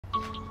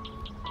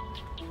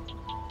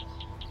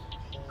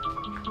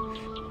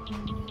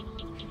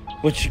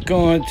What you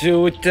gonna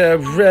do with that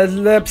red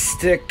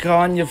lipstick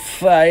on your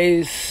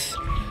face?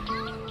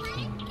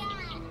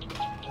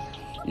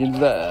 Yo,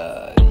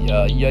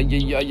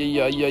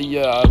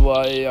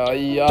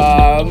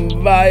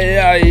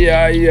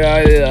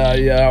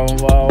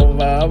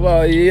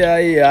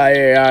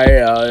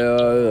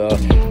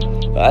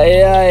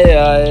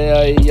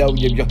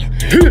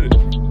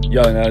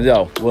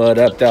 what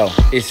up though?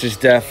 It's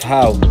just Def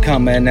Hoe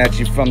coming at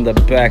you from the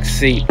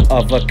backseat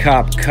of a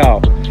cop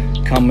car.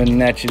 Coming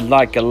at you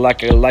like a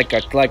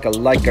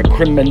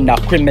criminal.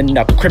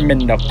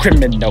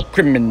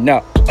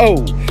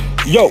 Oh,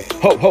 yo,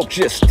 ho,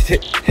 just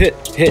hit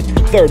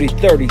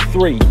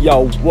 3033.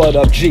 Yo, what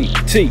up, G,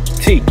 T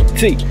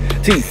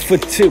for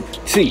two,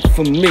 T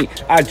for me.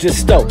 I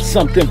just stole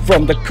something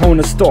from the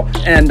corner store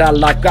and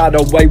I got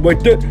away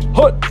with it.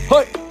 Hut.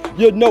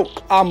 You know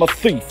I'm a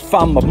thief,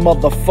 I'm a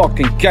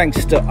motherfucking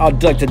gangster.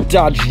 I'd like to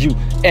dodge you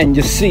and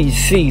you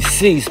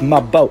seize my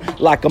boat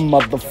like a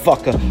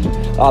motherfucker.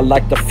 I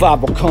like the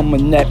 5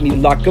 coming at me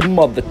like a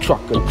mother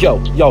trucker. Yo,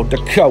 the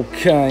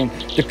cocaine.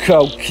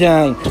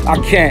 I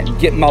can't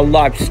get my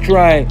life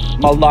straight.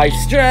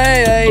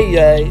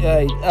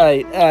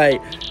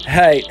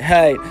 Hey,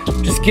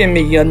 just give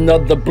me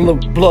another blue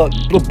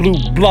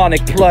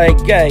blonic play,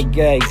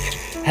 gay.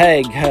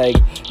 Hey,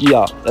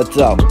 yo, that's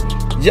all.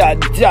 You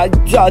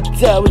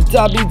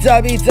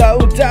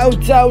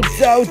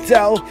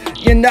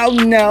know,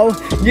 no,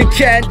 you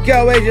can't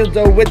go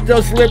with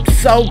those lips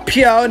so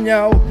pure,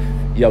 no.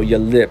 Yo, your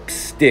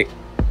lipstick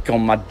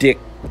on my dick,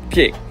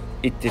 kick,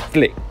 it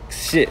flick,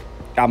 shit,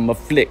 I'm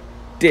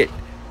afflicted.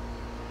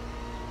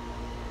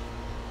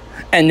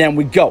 And then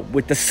we go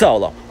with the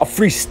solo, a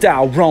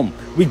freestyle roam.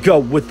 We go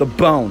with the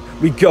bone,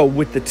 we go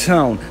with the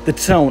tone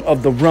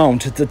of the roam.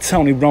 To the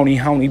Tony, Roni,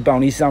 Honey,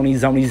 Boney, Zoni,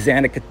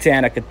 Zanica,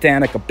 Tanica,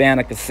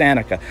 Banica,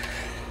 Sanica.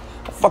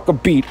 Fuck a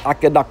beat, I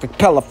can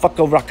acapella, fuck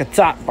a rock a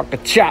top, rock a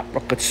chop,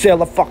 rock a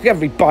sailor, fuck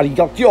everybody.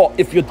 Yo,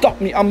 if you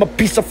duck me, I'm a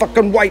piece of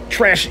fucking white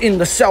trash in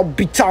the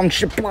Selby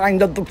Township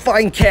line of the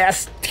fine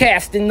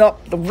casting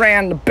up the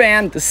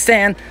band, the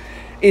sand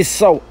is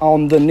so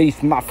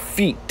underneath my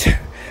feet.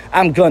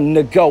 I'm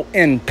gonna go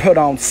and put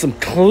on some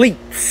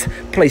cleats,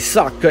 play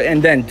soccer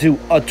and then do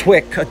a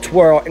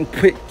twirl and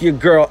put your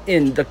girl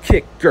in the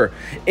kicker,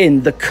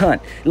 in the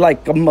cunt,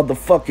 like a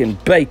motherfucking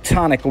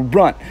Baytonic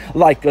runt,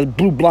 like a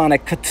blue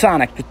blonic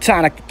catonic,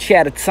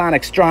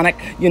 catatonic, stronic,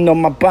 you know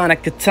my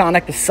bonic,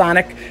 catonic,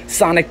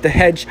 Sonic the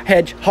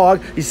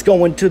hedgehog, he's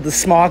going to the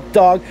smog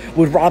dog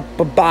with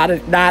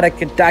robotic, nautic,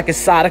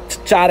 dicasodic,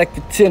 tonic,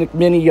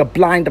 mini, a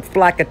blind, a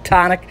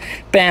flacatonic,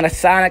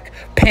 Panasonic,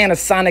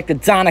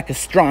 Adonic,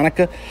 Astronica,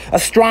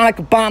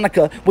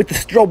 Bonica, with the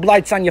strobe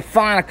lights on your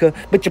phonica,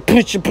 but you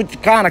put your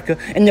conica,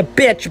 and you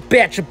bet your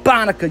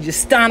bonica, you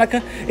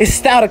stonica, it's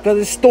stoutica,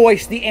 the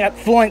stoics, the ant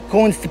fluent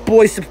coins, the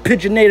boys of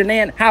pigeonated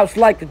ant house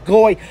like a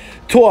goy,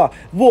 tour,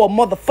 war,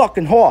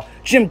 motherfucking whore,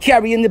 Jim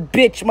Carrey in the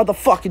bitch,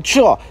 motherfucking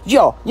chore,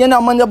 yo, you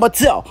know my number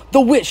 2,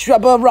 the wish,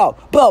 rubber roll,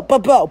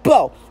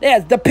 bo,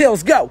 as the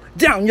pills go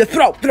down your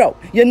throat,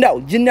 you know,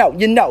 you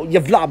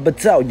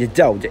vlabato, you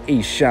do, the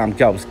Esham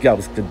goes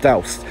the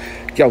dose.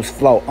 Ghost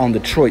flow on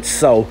Detroit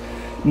soul,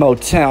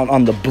 Motown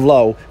on the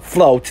blow,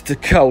 flow to the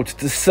code, to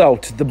the soul,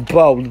 to the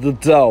bow, to the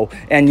dough,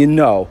 and you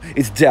know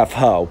it's Def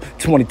Hoe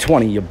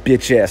 2020, you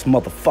bitch ass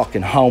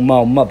motherfucking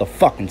homo,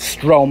 motherfucking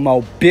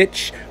stromo,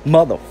 bitch,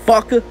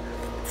 motherfucker,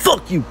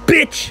 fuck you,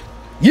 bitch,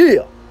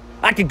 yeah,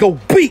 I could go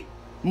beat,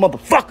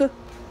 motherfucker,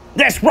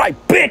 that's right,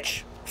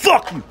 bitch,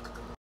 fuck you.